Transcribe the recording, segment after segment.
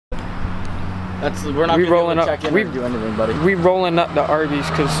We're not going to check in or do anything, buddy. We rolling up the Arby's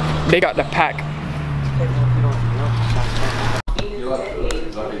because they got the pack.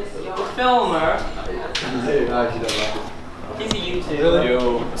 Filmer. He's a YouTuber.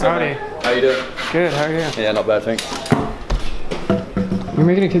 Yo. Howdy. How you doing? Good, how are you? Yeah, not bad, thanks. You're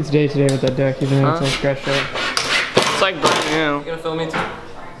making a kid's day today with that deck, even though it's all scratched out. It's like brand new. You gonna film me too?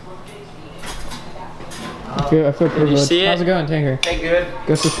 I feel privileged. Did you see it? How's it going, Tinker? Hey, good.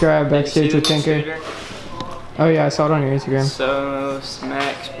 Go subscribe, Backstage with Tinker. Oh yeah, I saw it on your Instagram. So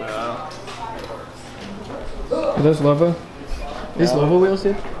smacks, bro. Are those Lovo? These Lovo wheels,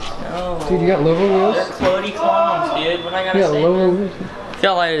 dude? No. Dude, you got Lovo wheels? They're Cody clones, dude. What I gotta say? Yeah, Lovo wheels. See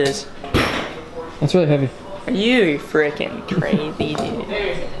how light it is. That's really heavy. Are you freaking crazy, dude?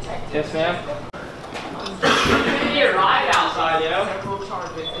 Yes, ma'am. You're right outside, yo.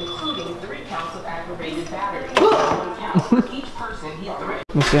 Including 3 counts of aggravated battery. Each person hit the rate.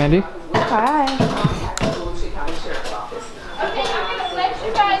 Miss Sandy? Hi. Okay, I'm gonna let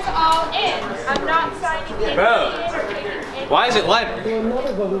you guys all in. I'm not signing in. Bro, why is it lighter?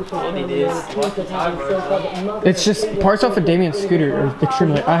 It's just parts off of Damian's scooter are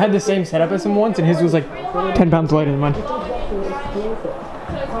extremely. I had the same setup as him once, and his was like 10 pounds lighter than mine.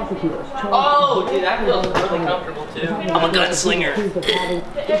 Oh, dude, that feels really comfortable too. I'm a gunslinger.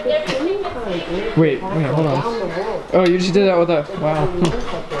 Wait, hold on. Oh, you just did that with a. Wow.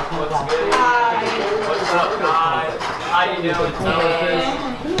 What's up, guys? How you doing, fellas?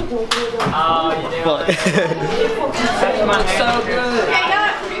 Oh, you doing? That's so good.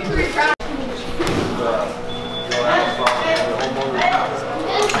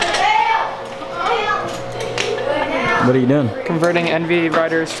 What are you doing? Converting Envy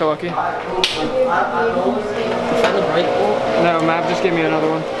riders to Lucky. Is that the brake bolt? No, Mav just gave me another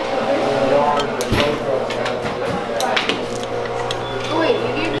one.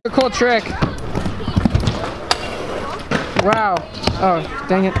 A cool trick. Wow. Oh,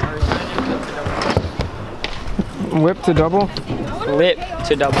 dang it. Whip to double? Lip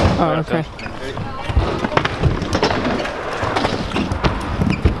to double. Oh, okay.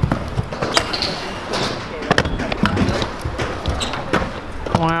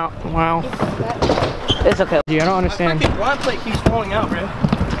 Wow, wow. It's okay. Yeah, I don't understand. My rod plate keeps falling out, bro.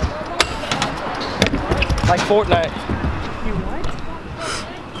 Like Fortnite. You what?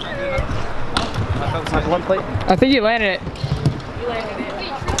 My blood plate. I think you landed it. You landed it.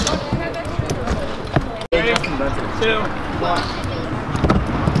 3, 2, 1.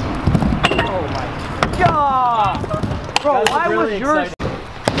 Oh my god! Bro, why was yours?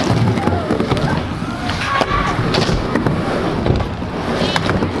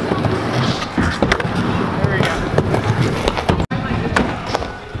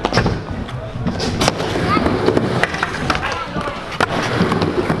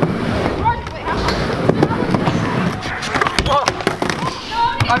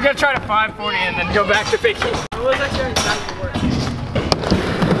 I'm gonna try to 540 and then go back to faking. What was I sharing exactly work?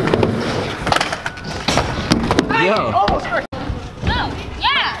 Yo. Almost right. Oh,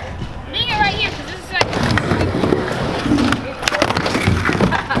 yeah. Leave it right here because this is like.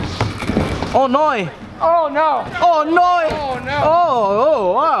 Oh no! Oh no! Oh no! Oh no!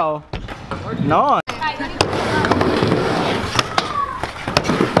 Oh wow! No!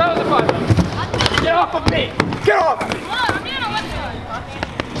 That was a 5. Get off of me! Get off of me! Hold on, I'm doing a left one.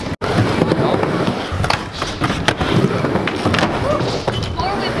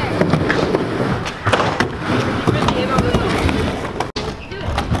 More with it.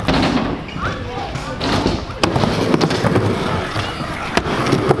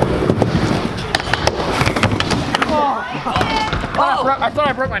 I thought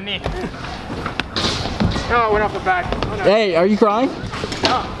I broke my knee. Oh, it went off the back. Oh, no. Hey, are you crying?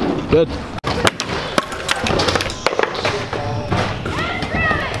 No. Good.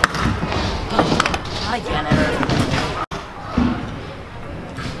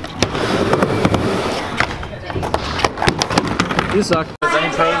 You suck. Is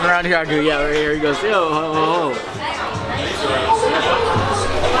any pros around here? I go, yeah, right here. He goes, yo, ho, ho, ho.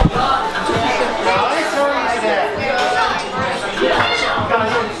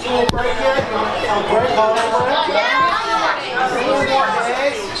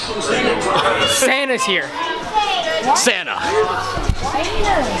 Santa's here. Santa.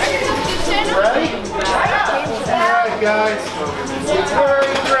 Ready? Alright guys,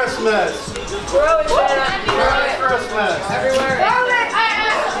 Merry Christmas! Merry Christmas!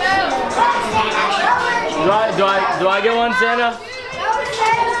 Do I get one, Santa?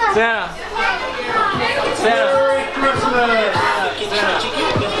 Santa. Santa. Merry Christmas!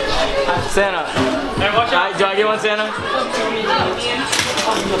 Santa. Santa. Hey, watch out. Do I get one, Santa?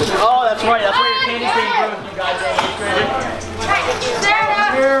 Oh, that's right. That's where your candy cane grew, you goddamn traitor.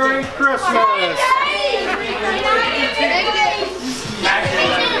 Merry Christmas.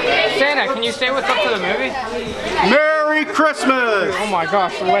 Santa, can you stay with us up to the movie? Merry Christmas. Oh my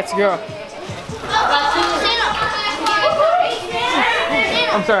gosh, let's go.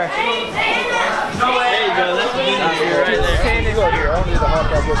 I'm sorry. There you go. That's right there.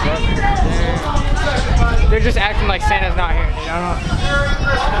 They're just acting like Santa's not here. Dude. I don't know.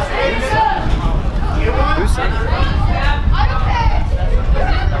 Who's Santa?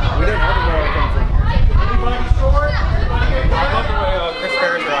 We didn't have to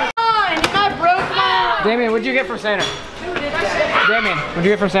Damian, what'd you get from Santa? Damian, what'd you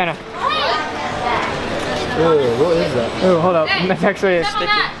get from Santa? Oh, what is that? Oh, hold up. That's actually a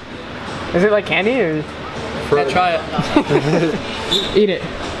sticky. Is it like candy or? Yeah, try it. Eat it.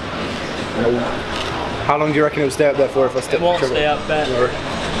 How long do you reckon it will stay up there for if I step? It won't stay up bad.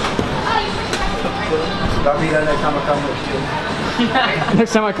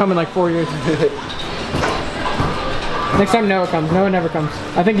 Next time I come in like 4 years. Next time Noah comes. Noah never comes.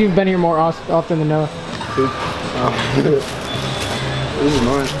 I think you've been here more often than Noah. This is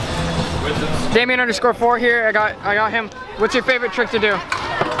mine. Damian_4 here. I got him. What's your favorite trick to do?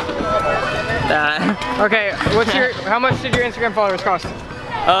 That. Okay. How much did your Instagram followers cost?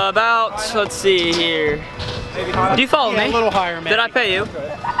 About, let's see here. Do you follow me? A little higher, man. Did I pay you?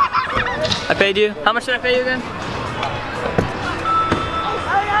 I paid you? How much did I pay you again?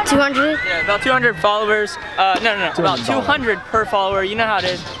 200? Yeah, about 200 followers. No. About 200 per follower. You know how it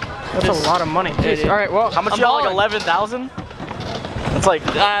is. That's a lot of money. All right. Well, How much you got? Like 11,000? That's like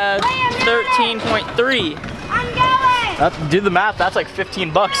 13.3. do the math. That's like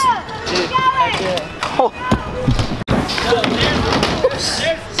 15 bucks. Oh.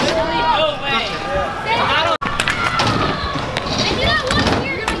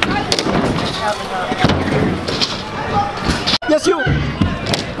 Yes, you.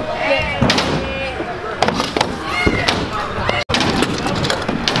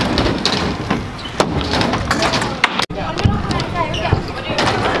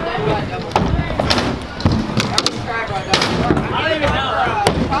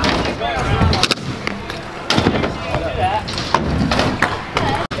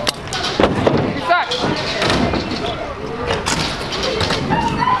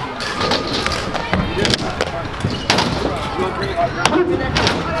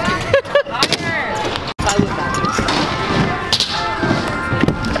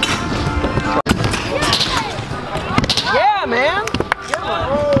 Yeah, man.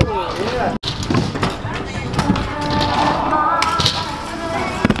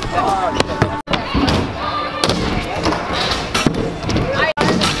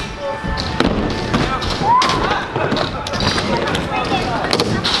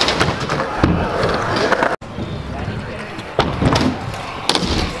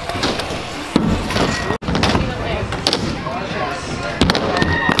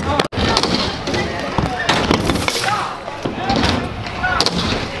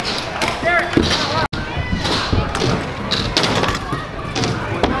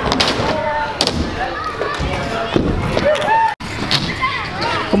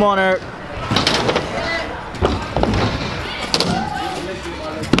 Come on, Eric.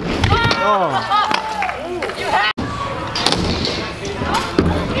 Oh.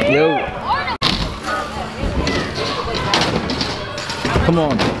 Yo. Come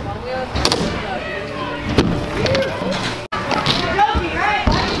on.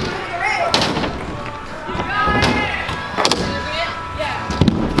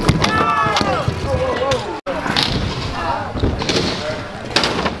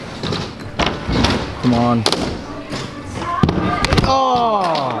 Come on.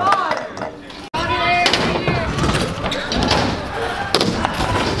 oh.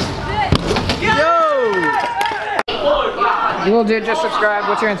 You little dude, just subscribe.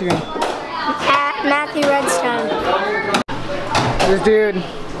 What's your Instagram? At Matthew Redstone.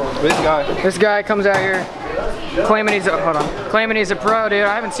 This guy comes out here claiming he's a pro, dude.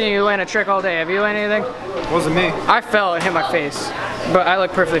 I haven't seen you land a trick all day. Have you landed anything? Wasn't me. I fell and hit my face, but I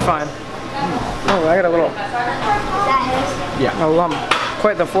look perfectly fine. Oh, I got a little. A lump.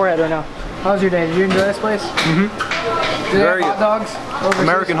 Quite the forehead right now. How's your day? Did you enjoy this place? Mm-hmm. Do they have Very hot good. dogs? Overseas?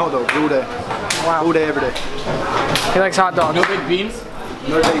 American hot dogs all day. Wow. All day, every day. He likes hot dogs. No big beans?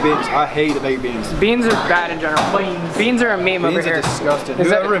 No baked beans. I hate the baked beans. Beans are bad in general. Beans are a meme over Beans here. are disgusting. Is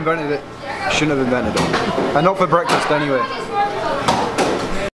that- Whoever invented it shouldn't have invented it. And not for breakfast anyway.